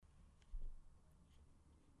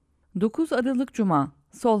9 Aralık Cuma,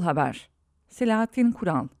 Sol Haber. Selahattin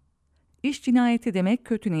Kural İş cinayeti demek,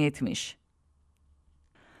 kötü niyetmiş.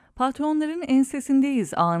 Patronların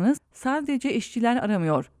ensesindeyiz ağınız sadece işçiler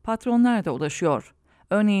aramıyor, patronlar da ulaşıyor.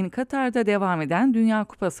 Örneğin Katar'da devam eden Dünya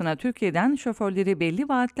Kupası'na Türkiye'den şoförleri belli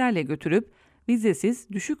vaatlerle götürüp vizesiz,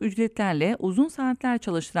 düşük ücretlerle uzun saatler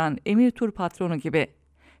çalıştıran emir tur patronu gibi.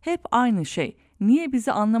 Hep aynı şey, niye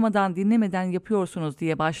bizi anlamadan dinlemeden yapıyorsunuz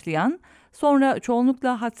diye başlayan, sonra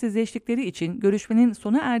çoğunlukla hadsizleştikleri için görüşmenin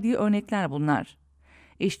sona erdiği örnekler bunlar.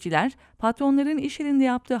 İşçiler, patronların iş yerinde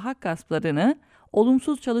yaptığı hak gasplarını,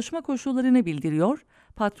 olumsuz çalışma koşullarını bildiriyor,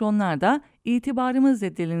 patronlar da itibarımız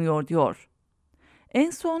zedeleniyor diyor. En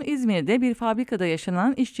son İzmir'de bir fabrikada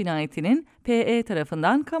yaşanan iş cinayetinin PE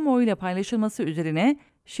tarafından kamuoyuyla paylaşılması üzerine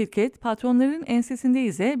şirket patronların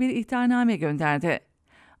ensesindeyize bir ihtarname gönderdi.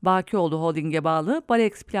 Bakioğlu Holding'e bağlı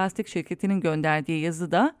Balex Plastik şirketinin gönderdiği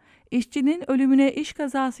yazıda işçinin ölümüne iş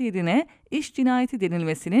kazası yerine iş cinayeti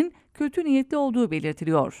denilmesinin kötü niyetli olduğu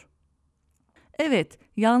belirtiliyor. Evet,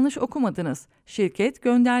 yanlış okumadınız. Şirket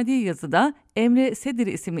gönderdiği yazıda Emre Sedir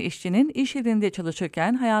isimli işçinin iş yerinde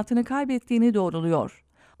çalışırken hayatını kaybettiğini doğruluyor.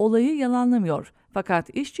 Olayı yalanlamıyor fakat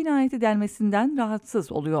iş cinayeti denmesinden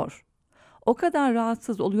rahatsız oluyor. O kadar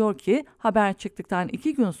rahatsız oluyor ki haber çıktıktan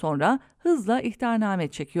 2 gün sonra hızla ihtarname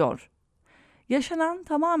çekiyor. Yaşanan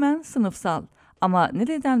tamamen sınıfsal ama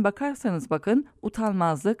nereden bakarsanız bakın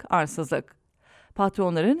utanmazlık, arsızlık.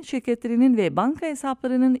 Patronların, şirketlerinin ve banka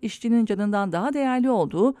hesaplarının işçinin canından daha değerli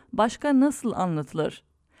olduğu başka nasıl anlatılır?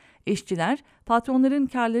 İşçiler, patronların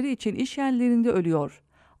karları için iş yerlerinde ölüyor.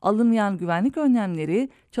 Alınmayan güvenlik önlemleri,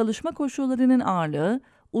 çalışma koşullarının ağırlığı,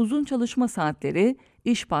 uzun çalışma saatleri,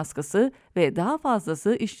 iş baskısı ve daha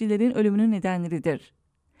fazlası işçilerin ölümünün nedenleridir.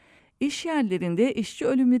 İş yerlerinde işçi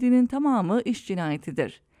ölümlerinin tamamı iş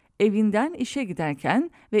cinayetidir. Evinden işe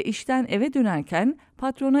giderken ve işten eve dönerken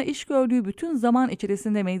patrona iş gördüğü bütün zaman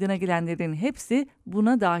içerisinde meydana gelenlerin hepsi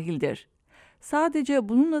buna dahildir. Sadece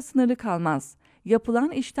bununla sınırlı kalmaz.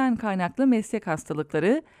 Yapılan işten kaynaklı meslek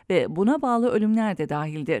hastalıkları ve buna bağlı ölümler de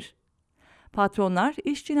dahildir. Patronlar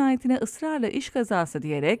iş cinayetine ısrarla iş kazası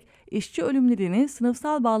diyerek işçi ölümlerini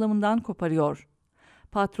sınıfsal bağlamından koparıyor.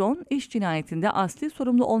 Patron iş cinayetinde asli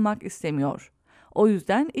sorumlu olmak istemiyor. O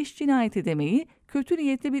yüzden iş cinayeti demeyi kötü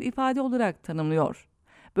niyetli bir ifade olarak tanımlıyor.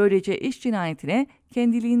 Böylece iş cinayetine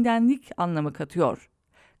kendiliğindenlik anlamı katıyor.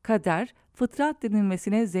 Kader, fıtrat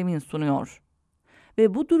denilmesine zemin sunuyor.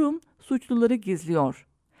 Ve bu durum suçluları gizliyor.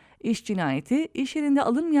 İş cinayeti, iş yerinde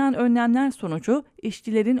alınmayan önlemler sonucu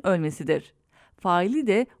işçilerin ölmesidir. Faili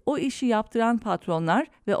de o işi yaptıran patronlar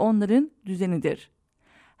ve onların düzenidir.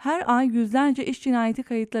 Her ay yüzlerce iş cinayeti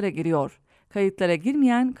kayıtlara giriyor. Kayıtlara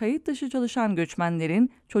girmeyen, kayıt dışı çalışan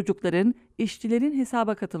göçmenlerin, çocukların, işçilerin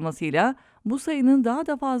hesaba katılmasıyla bu sayının daha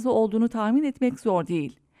da fazla olduğunu tahmin etmek zor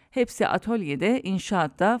değil. Hepsi atölyede,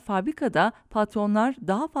 inşaatta, fabrikada patronlar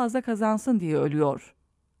daha fazla kazansın diye ölüyor.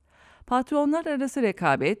 Patronlar arası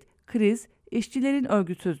rekabet, kriz, işçilerin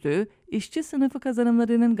örgütsüzlüğü, işçi sınıfı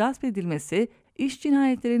kazanımlarının gasp edilmesi iş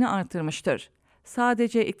cinayetlerini artırmıştır.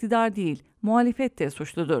 Sadece iktidar değil, muhalefet de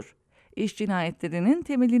suçludur. İş cinayetlerinin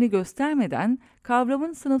temelini göstermeden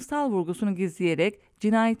kavramın sınıfsal vurgusunu gizleyerek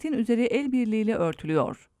cinayetin üzeri el birliğiyle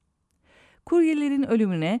örtülüyor. Kuryelerin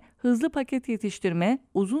ölümüne hızlı paket yetiştirme,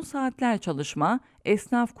 uzun saatler çalışma,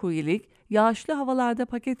 esnaf kuryelik, yağışlı havalarda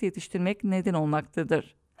paket yetiştirmek neden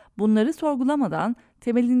olmaktadır. Bunları sorgulamadan,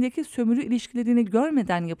 temelindeki sömürü ilişkilerini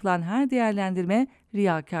görmeden yapılan her değerlendirme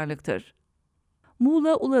riyakarlıktır.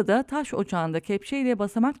 Muğla Ula'da taş ocağında kepçeyle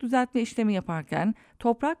basamak düzeltme işlemi yaparken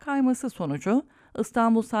toprak kayması sonucu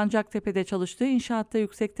İstanbul Sancaktepe'de çalıştığı inşaatta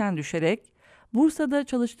yüksekten düşerek, Bursa'da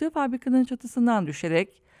çalıştığı fabrikanın çatısından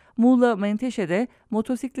düşerek, Muğla Menteşe'de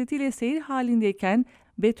motosikletiyle seyir halindeyken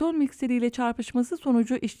beton mikseriyle çarpışması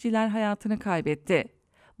sonucu işçiler hayatını kaybetti.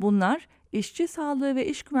 Bunlar İşçi Sağlığı ve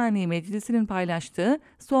İş Güvenliği Meclisi'nin paylaştığı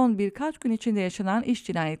son birkaç gün içinde yaşanan iş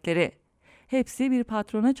cinayetleri. Hepsi bir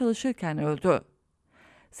patrona çalışırken öldü.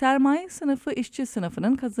 Sermaye sınıfı işçi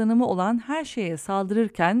sınıfının kazanımı olan her şeye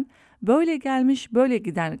saldırırken böyle gelmiş böyle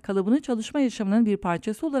gider kalıbını çalışma yaşamının bir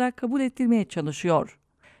parçası olarak kabul ettirmeye çalışıyor.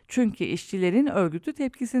 Çünkü işçilerin örgütlü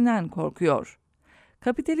tepkisinden korkuyor.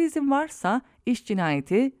 Kapitalizm varsa iş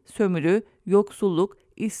cinayeti, sömürü, yoksulluk,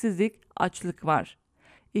 işsizlik, açlık var.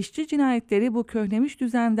 İşçi cinayetleri bu köhnemiş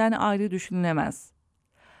düzenden ayrı düşünülemez.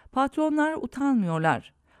 Patronlar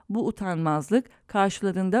utanmıyorlar. Bu utanmazlık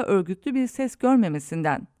karşılarında örgütlü bir ses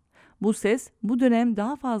görmemesinden. Bu ses bu dönem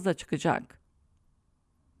daha fazla çıkacak.